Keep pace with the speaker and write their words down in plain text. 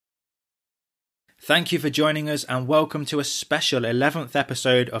Thank you for joining us and welcome to a special 11th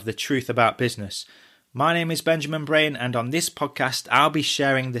episode of The Truth About Business. My name is Benjamin Brain, and on this podcast I'll be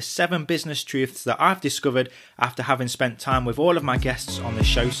sharing the 7 business truths that I've discovered after having spent time with all of my guests on the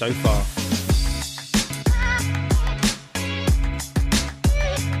show so far.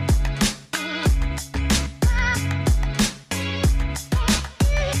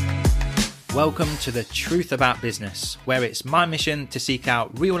 Welcome to The Truth About Business, where it's my mission to seek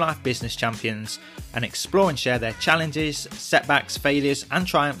out real-life business champions and explore and share their challenges, setbacks, failures and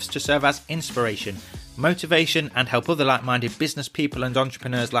triumphs to serve as inspiration, motivation and help other like-minded business people and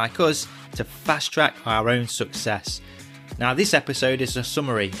entrepreneurs like us to fast-track our own success. Now, this episode is a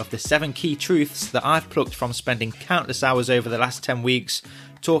summary of the 7 key truths that I've plucked from spending countless hours over the last 10 weeks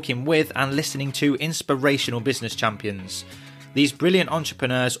talking with and listening to inspirational business champions. These brilliant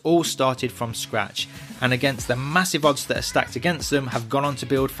entrepreneurs all started from scratch and against the massive odds that are stacked against them have gone on to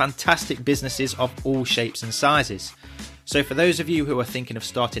build fantastic businesses of all shapes and sizes. So for those of you who are thinking of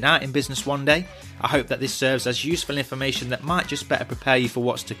starting out in business one day, I hope that this serves as useful information that might just better prepare you for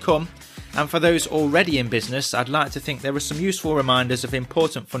what's to come. And for those already in business, I'd like to think there are some useful reminders of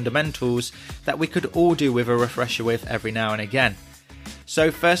important fundamentals that we could all do with a refresher with every now and again. So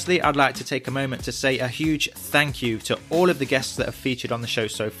firstly, I'd like to take a moment to say a huge thank you to all of the guests that have featured on the show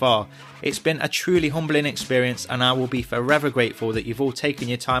so far. It's been a truly humbling experience and I will be forever grateful that you've all taken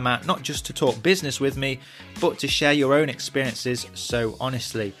your time out not just to talk business with me, but to share your own experiences so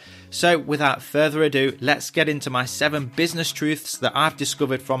honestly. So without further ado, let's get into my 7 business truths that I've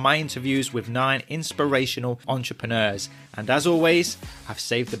discovered from my interviews with 9 inspirational entrepreneurs. And as always, I've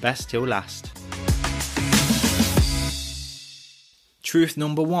saved the best till last. Truth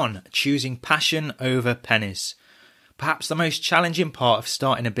number 1, choosing passion over pennies. Perhaps the most challenging part of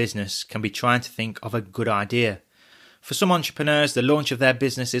starting a business can be trying to think of a good idea. For some entrepreneurs, the launch of their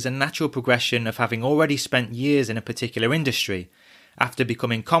business is a natural progression of having already spent years in a particular industry. After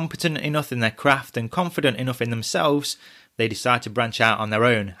becoming competent enough in their craft and confident enough in themselves, they decide to branch out on their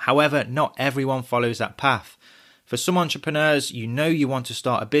own. However, not everyone follows that path. For some entrepreneurs, you know you want to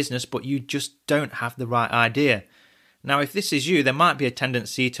start a business, but you just don't have the right idea. Now, if this is you, there might be a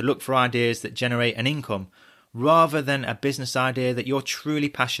tendency to look for ideas that generate an income, rather than a business idea that you're truly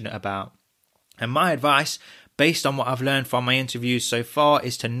passionate about. And my advice, based on what I've learned from my interviews so far,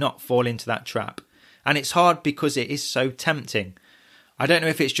 is to not fall into that trap. And it's hard because it is so tempting. I don't know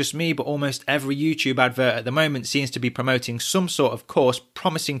if it's just me, but almost every YouTube advert at the moment seems to be promoting some sort of course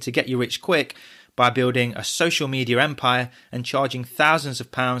promising to get you rich quick by building a social media empire and charging thousands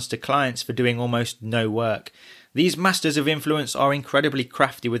of pounds to clients for doing almost no work. These masters of influence are incredibly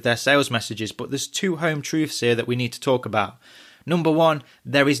crafty with their sales messages, but there's 2 home truths here that we need to talk about. Number 1,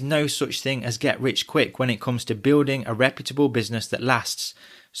 there is no such thing as get rich quick when it comes to building a reputable business that lasts.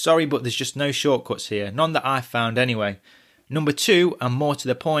 Sorry, but there's just no shortcuts here, none that I've found anyway. Number 2, and more to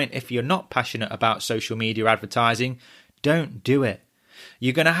the point, if you're not passionate about social media advertising, don't do it.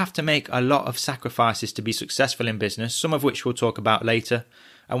 You're going to have to make a lot of sacrifices to be successful in business, some of which we'll talk about later.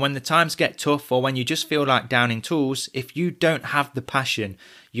 And when the times get tough or when you just feel like downing tools, if you don't have the passion,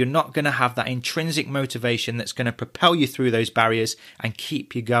 you're not going to have that intrinsic motivation that's going to propel you through those barriers and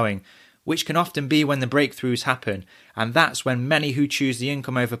keep you going, which can often be when the breakthroughs happen. And that's when many who choose the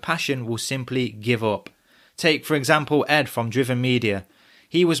income over passion will simply give up. Take, for example, Ed from Driven Media.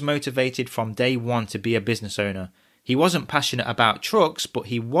 He was motivated from day one to be a business owner. He wasn't passionate about trucks, but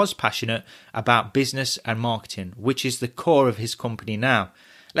he was passionate about business and marketing, which is the core of his company now.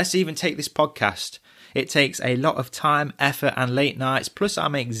 Let's even take this podcast. It takes a lot of time, effort and late nights, plus I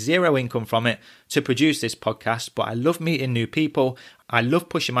make 0 income from it to produce this podcast, but I love meeting new people, I love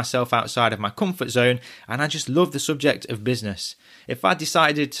pushing myself outside of my comfort zone, and I just love the subject of business. If I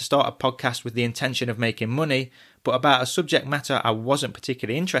decided to start a podcast with the intention of making money, but about a subject matter I wasn't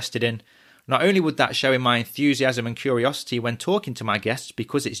particularly interested in, not only would that show in my enthusiasm and curiosity when talking to my guests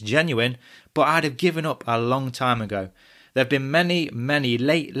because it's genuine, but I'd have given up a long time ago. There have been many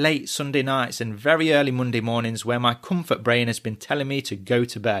late Sunday nights and very early Monday mornings where my comfort brain has been telling me to go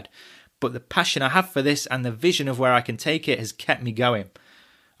to bed. But the passion I have for this and the vision of where I can take it has kept me going.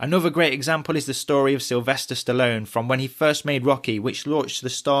 Another great example is the story of Sylvester Stallone from when he first made Rocky, which launched the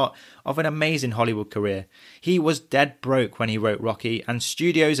start of an amazing Hollywood career. He was dead broke when he wrote Rocky, and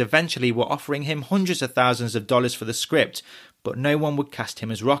studios eventually were offering him hundreds of thousands of dollars for the script, but no one would cast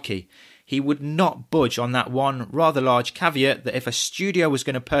him as Rocky. He would not budge on that one rather large caveat that if a studio was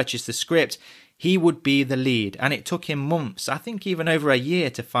going to purchase the script, he would be the lead, and it took him months, I think even over a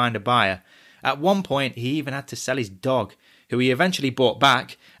year, to find a buyer. At one point, he even had to sell his dog, who he eventually bought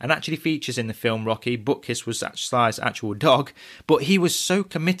back and actually features in the film Rocky. Butkus was Sly's actual dog, but he was so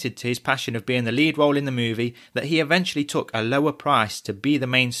committed to his passion of being the lead role in the movie that he eventually took a lower price to be the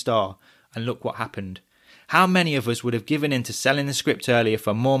main star, and look what happened. How many of us would have given in to selling the script earlier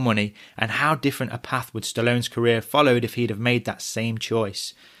for more money, and how different a path would Stallone's career followed if he'd have made that same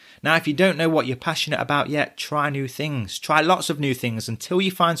choice? Now, if you don't know what you're passionate about yet, try new things. Try lots of new things until you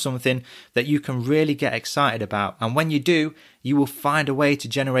find something that you can really get excited about. And when you do, you will find a way to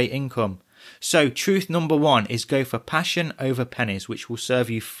generate income. So, truth number one is go for passion over pennies, which will serve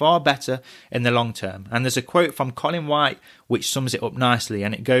you far better in the long term. And there's a quote from Colin White which sums it up nicely,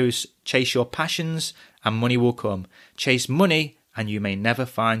 and it goes, "Chase your passions and money will come. Chase money and you may never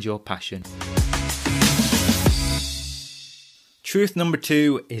find your passion." Truth number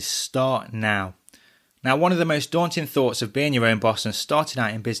two is start now. Now, one of the most daunting thoughts of being your own boss and starting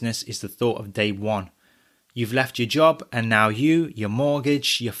out in business is the thought of day one. You've left your job and now you, your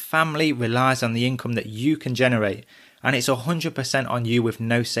mortgage, your family relies on the income that you can generate, and it's 100% on you with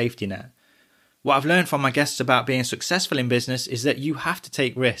no safety net. What I've learned from my guests about being successful in business is that you have to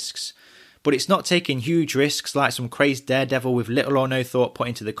take risks. But it's not taking huge risks like some crazed daredevil with little or no thought put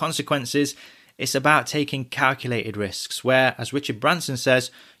into the consequences. It's about taking calculated risks where, as Richard Branson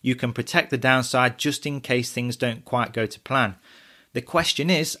says, you can protect the downside just in case things don't quite go to plan. The question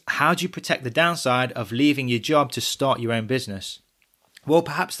is, how do you protect the downside of leaving your job to start your own business? Well,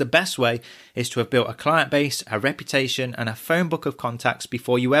 perhaps the best way is to have built a client base, a reputation, and a phone book of contacts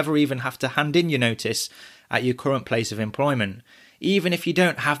before you ever even have to hand in your notice at your current place of employment. Even if you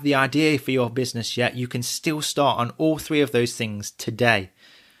don't have the idea for your business yet, you can still start on all three of those things today.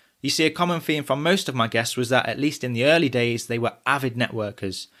 You see, a common theme from most of my guests was that, at least in the early days, they were avid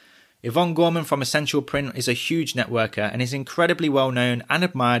networkers. Yvonne Gorman from Essential Print is a huge networker and is incredibly well known and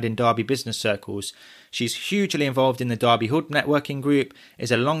admired in Derby business circles. She's hugely involved in the Derby Hood networking group,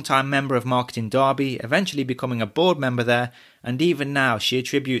 is a long-time member of Marketing Derby, eventually becoming a board member there, and even now she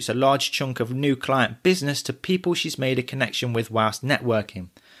attributes a large chunk of new client business to people she's made a connection with whilst networking.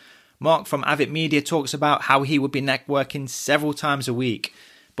 Mark from Avid Media talks about how he would be networking several times a week.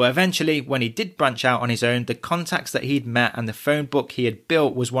 But eventually, when he did branch out on his own, the contacts that he'd met and the phone book he had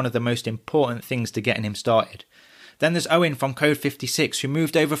built was one of the most important things to getting him started. Then there's Owen from Code 56, who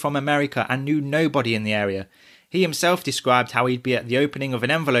moved over from America and knew nobody in the area. He himself described how he'd be at the opening of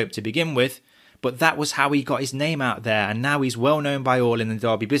an envelope to begin with, but that was how he got his name out there, and now he's well known by all in the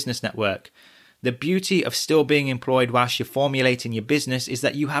Derby Business Network. The beauty of still being employed whilst you're formulating your business is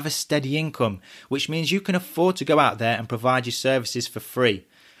that you have a steady income, which means you can afford to go out there and provide your services for free.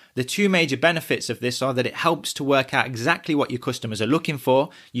 The two major benefits of this are that it helps to work out exactly what your customers are looking for.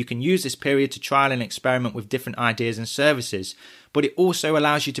 You can use this period to trial and experiment with different ideas and services, but it also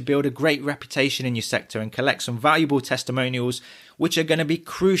allows you to build a great reputation in your sector and collect some valuable testimonials, which are going to be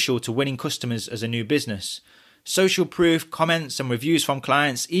crucial to winning customers as a new business. Social proof, comments and reviews from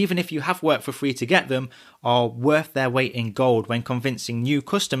clients, even if you have worked for free to get them, are worth their weight in gold when convincing new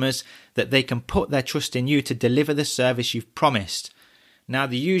customers that they can put their trust in you to deliver the service you've promised. Now,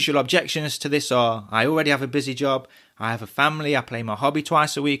 the usual objections to this are, I already have a busy job, I have a family, I play my hobby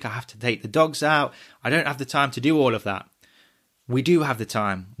twice a week, I have to take the dogs out, I don't have the time to do all of that. We do have the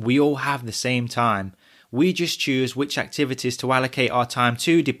time. We all have the same time. We just choose which activities to allocate our time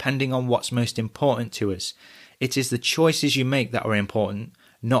to depending on what's most important to us. It is the choices you make that are important,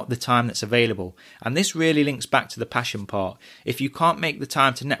 not the time that's available. And this really links back to the passion part. If you can't make the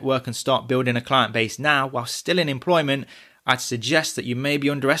time to network and start building a client base now while still in employment, I'd suggest that you may be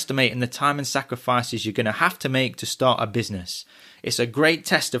underestimating the time and sacrifices you're going to have to make to start a business. It's a great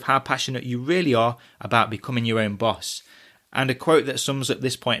test of how passionate you really are about becoming your own boss. And a quote that sums up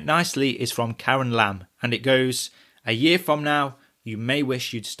this point nicely is from Karen Lamb, and it goes, "A year from now, you may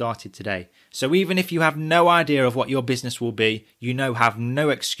wish you'd started today." So even if you have no idea of what your business will be, you have no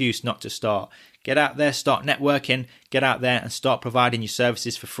excuse not to start. Get out there, start networking, get out there and start providing your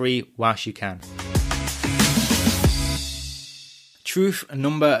services for free whilst you can. Truth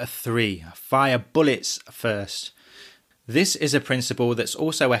number 3, fire bullets first. This is a principle that's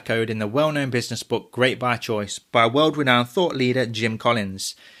also echoed in the well-known business book Great by Choice by world-renowned thought leader Jim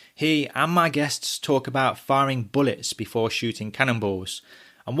Collins. He and my guests talk about firing bullets before shooting cannonballs.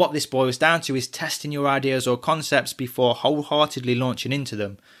 And what this boils down to is testing your ideas or concepts before wholeheartedly launching into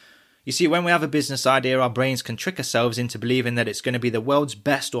them. You see, when we have a business idea, our brains can trick ourselves into believing that it's going to be the world's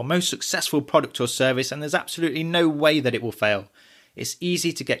best or most successful product or service, and there's absolutely no way that it will fail. It's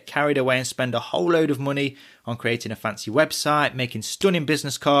easy to get carried away and spend a whole load of money on creating a fancy website, making stunning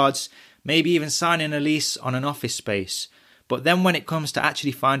business cards, maybe even signing a lease on an office space. But then when it comes to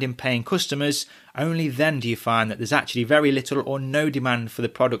actually finding paying customers, only then do you find that there's actually very little or no demand for the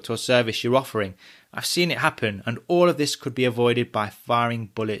product or service you're offering. I've seen it happen, and all of this could be avoided by firing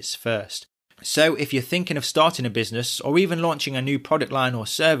bullets first. So if you're thinking of starting a business or even launching a new product line or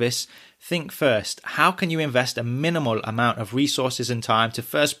service, think first, how can you invest a minimal amount of resources and time to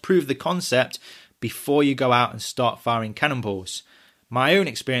first prove the concept before you go out and start firing cannonballs? My own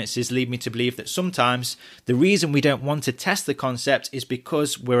experiences lead me to believe that sometimes the reason we don't want to test the concept is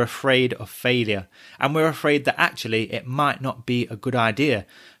because we're afraid of failure, and we're afraid that actually it might not be a good idea.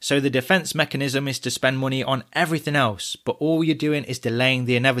 So the defense mechanism is to spend money on everything else, but all you're doing is delaying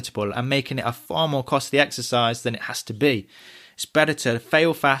the inevitable and making it a far more costly exercise than it has to be. It's better to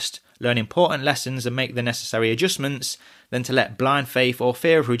fail fast, learn important lessons and make the necessary adjustments than to let blind faith or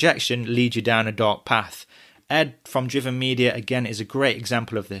fear of rejection lead you down a dark path. Ed from Driven Media again is a great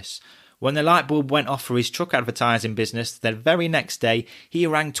example of this. When the light bulb went off for his truck advertising business, the very next day he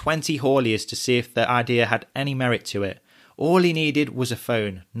rang 20 hauliers to see if the idea had any merit to it. All he needed was a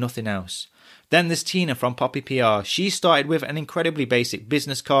phone, nothing else. Then there's Tina from Poppy PR. She started with an incredibly basic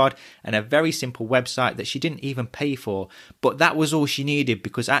business card and a very simple website that she didn't even pay for. But that was all she needed,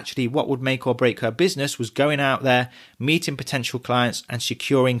 because actually what would make or break her business was going out there, meeting potential clients and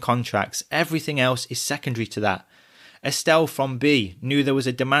securing contracts. Everything else is secondary to that. Estelle from B knew there was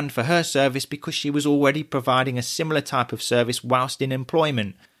a demand for her service because she was already providing a similar type of service whilst in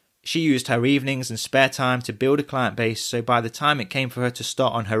employment. She used her evenings and spare time to build a client base, so by the time it came for her to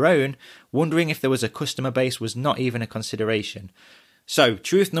start on her own, wondering if there was a customer base was not even a consideration. So,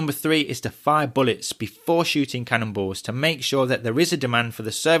 truth number 3 is to fire bullets before shooting cannonballs, to make sure that there is a demand for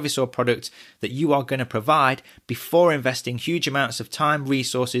the service or product that you are going to provide before investing huge amounts of time,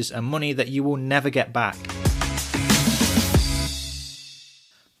 resources and money that you will never get back.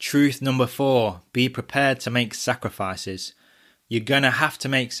 Truth number 4, be prepared to make sacrifices. You're going to have to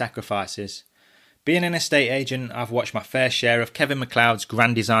make sacrifices. Being an estate agent, I've watched my fair share of Kevin McLeod's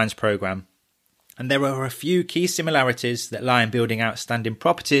Grand Designs programme, and there are a few key similarities that lie in building outstanding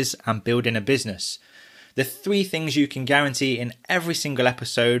properties and building a business. The 3 things you can guarantee in every single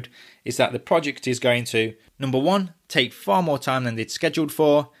episode is that the project is going to, number 1, take far more time than they'd scheduled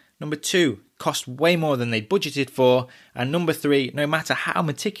for, number 2, cost way more than they budgeted for, and number 3, no matter how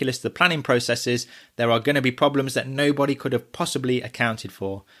meticulous the planning process is, there are going to be problems that nobody could have possibly accounted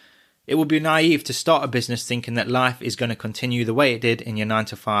for. It would be naive to start a business thinking that life is going to continue the way it did in your 9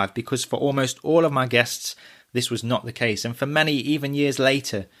 to 5, because for almost all of my guests, this was not the case, and for many, even years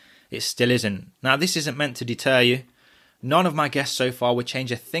later, it still isn't. Now, this isn't meant to deter you. None of my guests so far would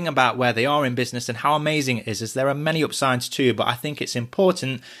change a thing about where they are in business and how amazing it is, as there are many upsides too, but I think it's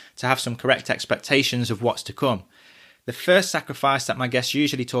important to have some correct expectations of what's to come. The first sacrifice that my guests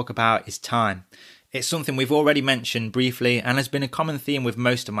usually talk about is time. It's something we've already mentioned briefly and has been a common theme with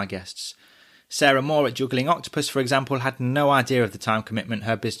most of my guests. Sarah Moore at Juggling Octopus, for example, had no idea of the time commitment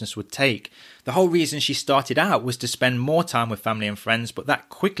her business would take. The whole reason she started out was to spend more time with family and friends, but that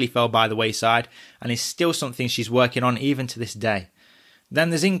quickly fell by the wayside and is still something she's working on even to this day. Then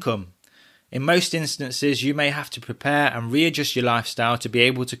there's income. In most instances, you may have to prepare and readjust your lifestyle to be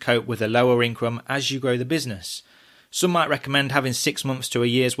able to cope with a lower income as you grow the business. Some might recommend having 6 months to a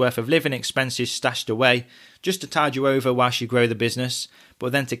year's worth of living expenses stashed away just to tide you over whilst you grow the business.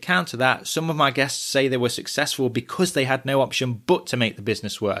 But then to counter that, some of my guests say they were successful because they had no option but to make the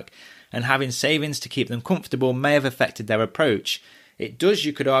business work, and having savings to keep them comfortable may have affected their approach. It does,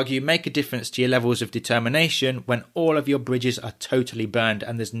 you could argue, make a difference to your levels of determination when all of your bridges are totally burned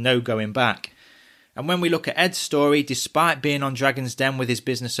and there's no going back. And when we look at Ed's story, despite being on Dragon's Den with his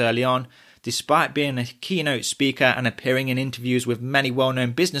business early on, despite being a keynote speaker and appearing in interviews with many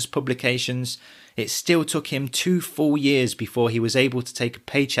well-known business publications, it still took him 2 full years before he was able to take a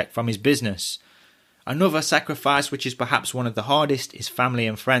paycheck from his business. Another sacrifice, which is perhaps one of the hardest, is family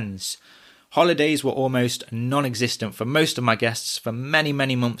and friends. Holidays were almost non-existent for most of my guests for many,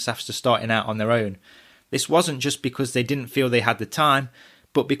 many months after starting out on their own. This wasn't just because they didn't feel they had the time,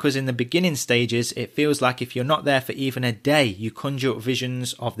 but because in the beginning stages, it feels like if you're not there for even a day, you conjure up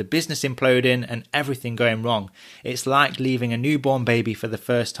visions of the business imploding and everything going wrong. It's like leaving a newborn baby for the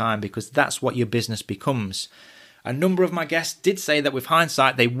first time, because that's what your business becomes. A number of my guests did say that with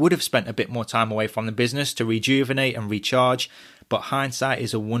hindsight, they would have spent a bit more time away from the business to rejuvenate and recharge, but hindsight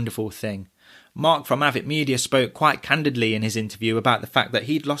is a wonderful thing. Mark from Avid Media spoke quite candidly in his interview about the fact that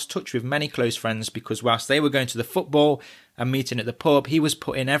he'd lost touch with many close friends because whilst they were going to the football and meeting at the pub, he was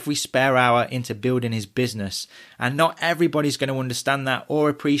putting every spare hour into building his business. And not everybody's going to understand that or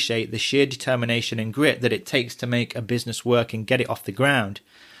appreciate the sheer determination and grit that it takes to make a business work and get it off the ground.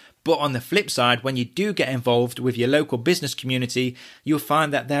 But on the flip side, when you do get involved with your local business community, you'll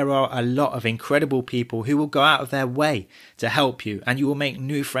find that there are a lot of incredible people who will go out of their way to help you, and you will make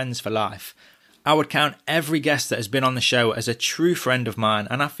new friends for life. I would count every guest that has been on the show as a true friend of mine,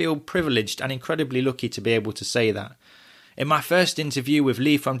 and I feel privileged and incredibly lucky to be able to say that. In my first interview with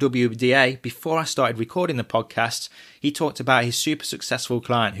Lee from WDA, before I started recording the podcast, he talked about his super successful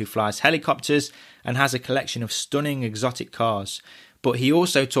client who flies helicopters and has a collection of stunning exotic cars. But he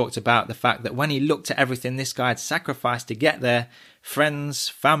also talked about the fact that when he looked at everything this guy had sacrificed to get there, friends,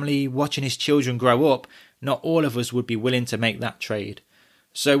 family, watching his children grow up, not all of us would be willing to make that trade.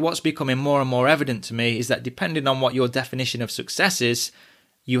 So what's becoming more and more evident to me is that depending on what your definition of success is,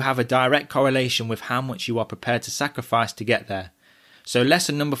 you have a direct correlation with how much you are prepared to sacrifice to get there. So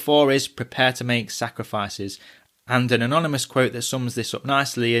lesson number 4 is prepare to make sacrifices. And an anonymous quote that sums this up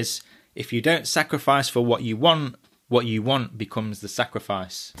nicely is, if you don't sacrifice for what you want becomes the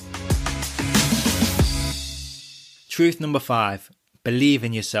sacrifice. Truth number 5, believe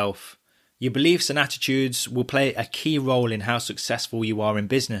in yourself. Your beliefs and attitudes will play a key role in how successful you are in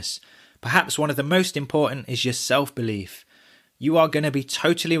business. Perhaps one of the most important is your self-belief. You are going to be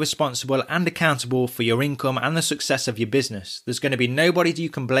totally responsible and accountable for your income and the success of your business. There's going to be nobody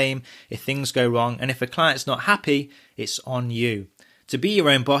you can blame if things go wrong, and if a client's not happy, it's on you. To be your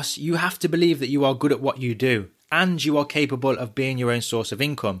own boss, you have to believe that you are good at what you do, and you are capable of being your own source of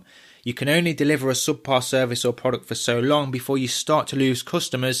income. You can only deliver a subpar service or product for so long before you start to lose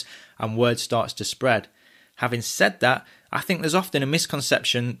customers and word starts to spread. Having said that, I think there's often a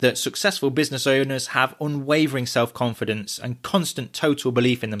misconception that successful business owners have unwavering self-confidence and constant total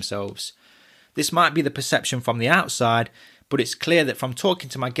belief in themselves. This might be the perception from the outside, but it's clear that from talking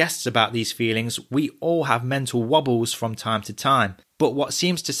to my guests about these feelings, we all have mental wobbles from time to time. But what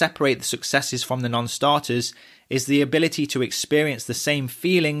seems to separate the successes from the non-starters is the ability to experience the same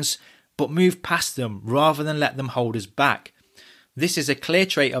feelings but move past them rather than let them hold us back. This is a clear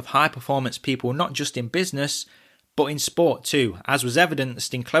trait of high-performance people, not just in business, but in sport too, as was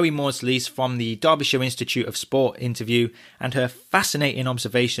evidenced in Chloe Maudsley's from the Derbyshire Institute of Sport interview and her fascinating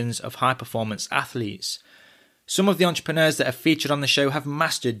observations of high-performance athletes. Some of the entrepreneurs that are featured on the show have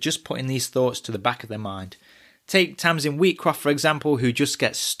mastered just putting these thoughts to the back of their mind. Take Tamsin Wheatcroft, for example, who just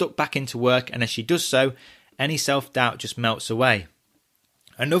gets stuck back into work, and as she does so, any self-doubt just melts away.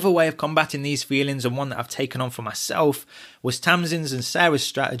 Another way of combating these feelings, and one that I've taken on for myself, was Tamsin's and Sarah's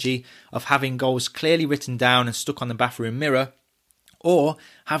strategy of having goals clearly written down and stuck on the bathroom mirror, or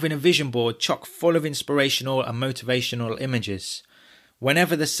having a vision board chock full of inspirational and motivational images.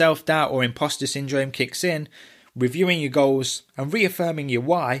 Whenever the self-doubt or imposter syndrome kicks in, reviewing your goals and reaffirming your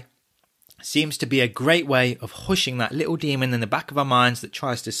why seems to be a great way of hushing that little demon in the back of our minds that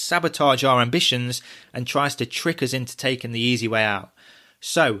tries to sabotage our ambitions and tries to trick us into taking the easy way out.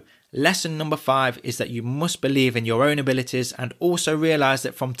 So, lesson number 5 is that you must believe in your own abilities and also realise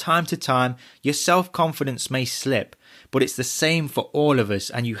that from time to time your self-confidence may slip, but it's the same for all of us,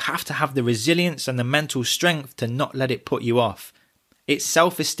 and you have to have the resilience and the mental strength to not let it put you off. It's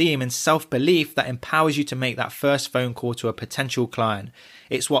self-esteem and self-belief that empowers you to make that first phone call to a potential client.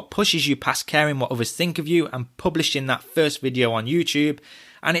 It's what pushes you past caring what others think of you and publishing that first video on YouTube.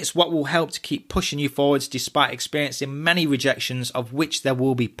 And it's what will help to keep pushing you forwards despite experiencing many rejections, of which there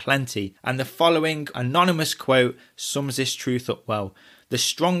will be plenty. And the following anonymous quote sums this truth up well. The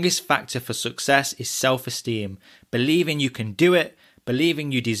strongest factor for success is self-esteem. Believing you can do it,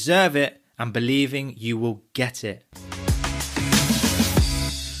 believing you deserve it, and believing you will get it.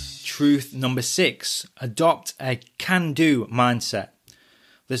 Truth number 6, adopt a can-do mindset.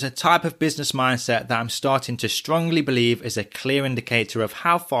 There's a type of business mindset that I'm starting to strongly believe is a clear indicator of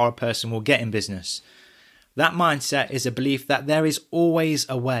how far a person will get in business. That mindset is a belief that there is always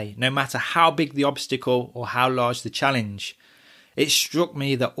a way, no matter how big the obstacle or how large the challenge. It struck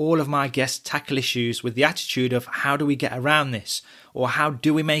me that all of my guests tackle issues with the attitude of how do we get around this, or how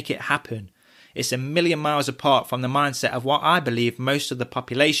do we make it happen. It's a million miles apart from the mindset of what I believe most of the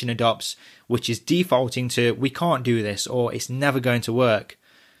population adopts, which is defaulting to we can't do this or it's never going to work.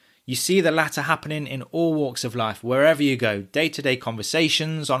 You see the latter happening in all walks of life, wherever you go, day-to-day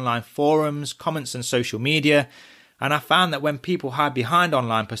conversations, online forums, comments on social media, and I found that when people hide behind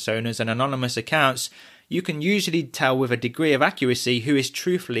online personas and anonymous accounts, you can usually tell with a degree of accuracy who is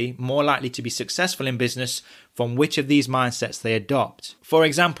truthfully more likely to be successful in business from which of these mindsets they adopt. For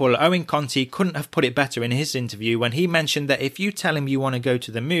example, Owen Conti couldn't have put it better in his interview when he mentioned that if you tell him you want to go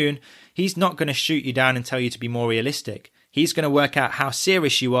to the moon, he's not going to shoot you down and tell you to be more realistic. He's going to work out how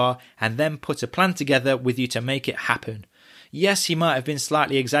serious you are and then put a plan together with you to make it happen. Yes, he might have been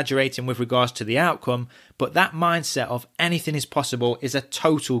slightly exaggerating with regards to the outcome, but that mindset of anything is possible is a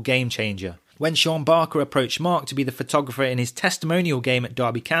total game changer. When Sean Barker approached Mark to be the photographer in his testimonial game at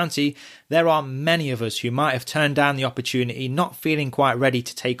Derby County, there are many of us who might have turned down the opportunity not feeling quite ready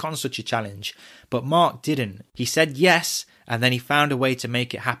to take on such a challenge. But Mark didn't. He said yes, and then he found a way to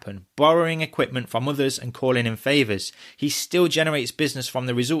make it happen, borrowing equipment from others and calling in favours. He still generates business from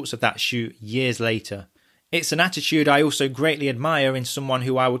the results of that shoot years later. It's an attitude I also greatly admire in someone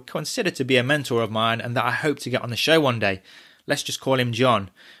who I would consider to be a mentor of mine and that I hope to get on the show one day. Let's just call him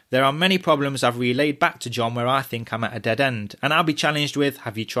John. There are many problems I've relayed back to John where I think I'm at a dead end, and I'll be challenged with,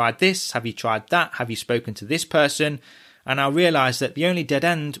 have you tried this? Have you tried that? Have you spoken to this person? And I'll realise that the only dead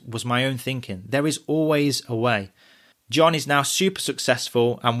end was my own thinking. There is always a way. John is now super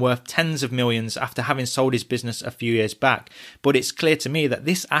successful and worth tens of millions after having sold his business a few years back, but it's clear to me that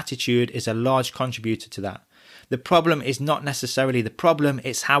this attitude is a large contributor to that. The problem is not necessarily the problem,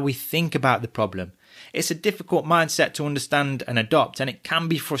 it's how we think about the problem. It's a difficult mindset to understand and adopt, and it can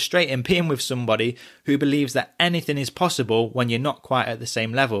be frustrating being with somebody who believes that anything is possible when you're not quite at the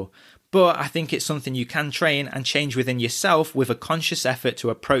same level. But I think it's something you can train and change within yourself with a conscious effort to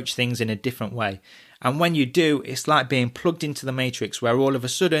approach things in a different way. And when you do, it's like being plugged into the matrix where all of a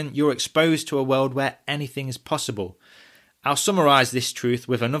sudden you're exposed to a world where anything is possible. I'll summarise this truth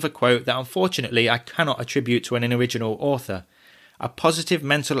with another quote that unfortunately I cannot attribute to an original author. A positive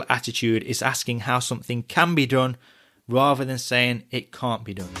mental attitude is asking how something can be done rather than saying it can't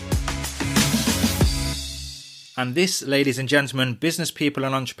be done. And this, ladies and gentlemen, business people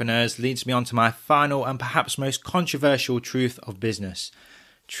and entrepreneurs, leads me on to my final and perhaps most controversial truth of business.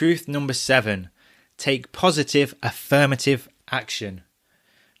 Truth number 7, take positive, affirmative action.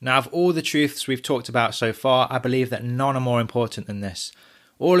 Now, of all the truths we've talked about so far, I believe that none are more important than this.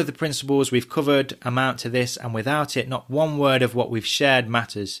 All of the principles we've covered amount to this, and without it, not one word of what we've shared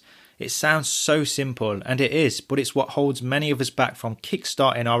matters. It sounds so simple, and it is, but it's what holds many of us back from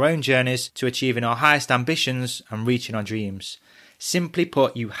kickstarting our own journeys to achieving our highest ambitions and reaching our dreams. Simply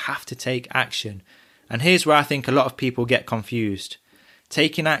put, you have to take action. And here's where I think a lot of people get confused.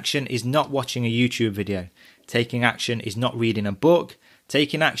 Taking action is not watching a YouTube video. Taking action is not reading a book.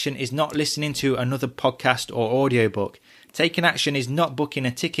 Taking action is not listening to another podcast or audiobook. Taking action is not booking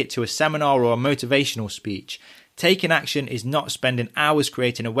a ticket to a seminar or a motivational speech. Taking action is not spending hours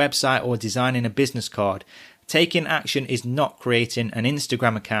creating a website or designing a business card. Taking action is not creating an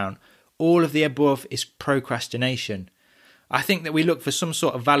Instagram account. All of the above is procrastination. I think that we look for some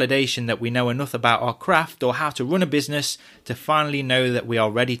sort of validation that we know enough about our craft or how to run a business to finally know that we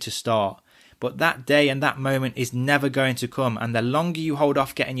are ready to start. But that day and that moment is never going to come, and the longer you hold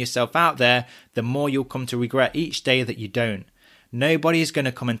off getting yourself out there, the more you'll come to regret each day that you don't. Nobody is going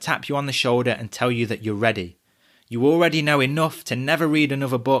to come and tap you on the shoulder and tell you that you're ready. You already know enough to never read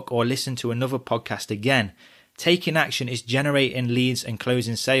another book or listen to another podcast again. Taking action is generating leads and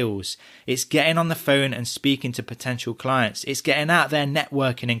closing sales. It's getting on the phone and speaking to potential clients. It's getting out there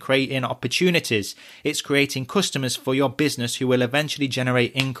networking and creating opportunities. It's creating customers for your business who will eventually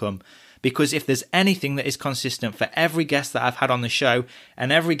generate income. Because if there's anything that is consistent for every guest that I've had on the show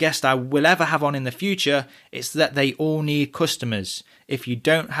and every guest I will ever have on in the future, it's that they all need customers. If you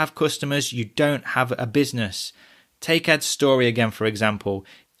don't have customers, you don't have a business. Take Ed's story again, for example.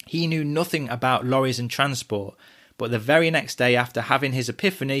 He knew nothing about lorries and transport, but the very next day after having his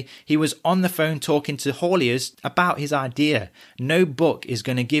epiphany, he was on the phone talking to hauliers about his idea. No book is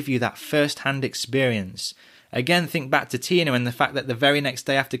going to give you that first-hand experience. Again, think back to Tina and the fact that the very next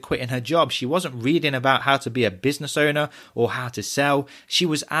day after quitting her job, she wasn't reading about how to be a business owner or how to sell. She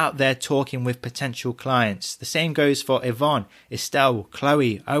was out there talking with potential clients. The same goes for Yvonne, Estelle,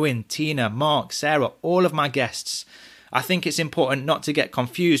 Chloe, Owen, Tina, Mark, Sarah, all of my guests. I think it's important not to get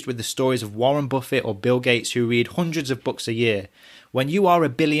confused with the stories of Warren Buffett or Bill Gates who read hundreds of books a year. When you are a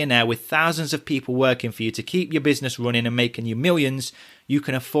billionaire with thousands of people working for you to keep your business running and making you millions, you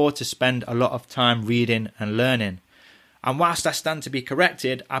can afford to spend a lot of time reading and learning. And whilst I stand to be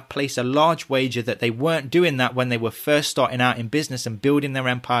corrected, I place a large wager that they weren't doing that when they were first starting out in business and building their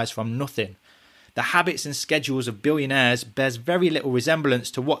empires from nothing. The habits and schedules of billionaires bears very little resemblance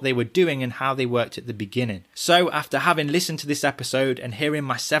to what they were doing and how they worked at the beginning. So after having listened to this episode and hearing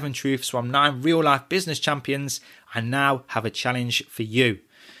my 7 truths from 9 real-life business champions, I now have a challenge for you.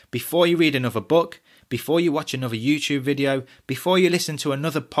 Before you read another book, before you watch another YouTube video, before you listen to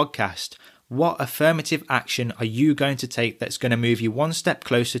another podcast, what affirmative action are you going to take that's going to move you one step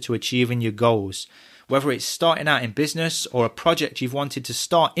closer to achieving your goals? Whether it's starting out in business or a project you've wanted to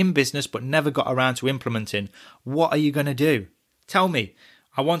start in business but never got around to implementing, what are you going to do? Tell me.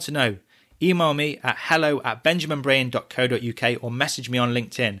 I want to know. email me at hello@benjaminbrain.co.uk or message me on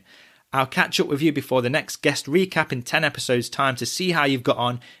LinkedIn. I'll catch up with you before the next guest recap in 10 episodes time to see how you've got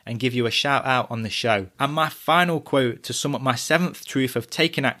on and give you a shout out on the show. And my final quote to sum up my 7th truth of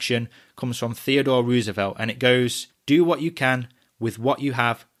taking action comes from Theodore Roosevelt, and it goes, "Do what you can with what you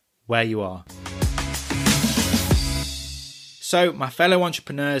have where you are." So, my fellow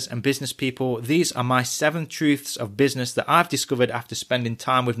entrepreneurs and business people, these are my 7 truths of business that I've discovered after spending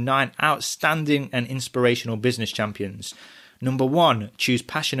time with 9 outstanding and inspirational business champions. Number 1, choose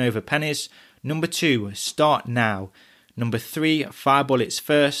passion over pennies. Number 2, start now. Number 3, fire bullets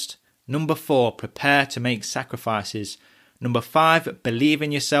first. Number 4, prepare to make sacrifices. Number 5, believe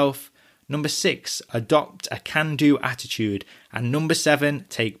in yourself. Number 6, adopt a can-do attitude. And number 7,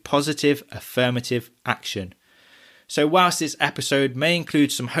 take positive, affirmative action. So whilst this episode may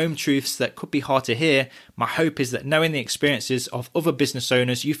include some home truths that could be hard to hear, my hope is that knowing the experiences of other business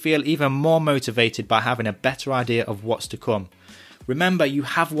owners, you feel even more motivated by having a better idea of what's to come. Remember, you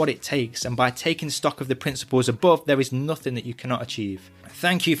have what it takes, and by taking stock of the principles above, there is nothing that you cannot achieve.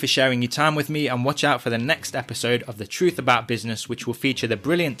 Thank you for sharing your time with me, and watch out for the next episode of The Truth About Business, which will feature the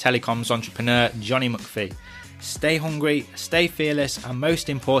brilliant telecoms entrepreneur Johnny McPhee. Stay hungry, stay fearless, and most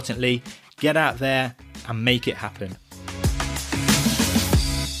importantly, get out there and make it happen.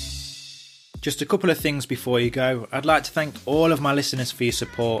 Just a couple of things before you go. I'd like to thank all of my listeners for your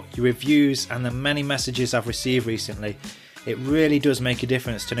support, your reviews, and the many messages I've received recently. It really does make a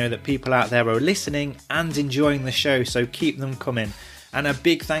difference to know that people out there are listening and enjoying the show, so keep them coming. And a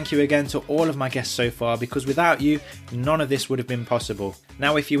big thank you again to all of my guests so far, because without you, none of this would have been possible.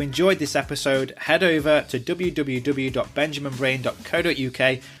 Now, if you enjoyed this episode, head over to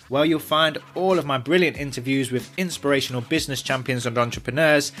www.benjaminbrain.co.uk, where you'll find all of my brilliant interviews with inspirational business champions and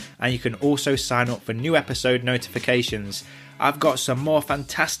entrepreneurs, and you can also sign up for new episode notifications. I've got some more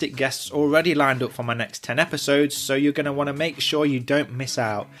fantastic guests already lined up for my next 10 episodes, so you're going to want to make sure you don't miss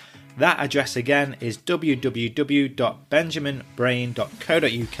out. That address again is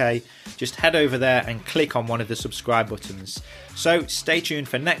www.benjaminbrain.co.uk. Just head over there and click on one of the subscribe buttons. So stay tuned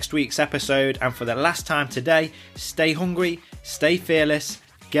for next week's episode, and for the last time today, stay hungry, stay fearless,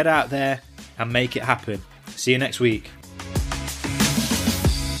 get out there and make it happen. See you next week.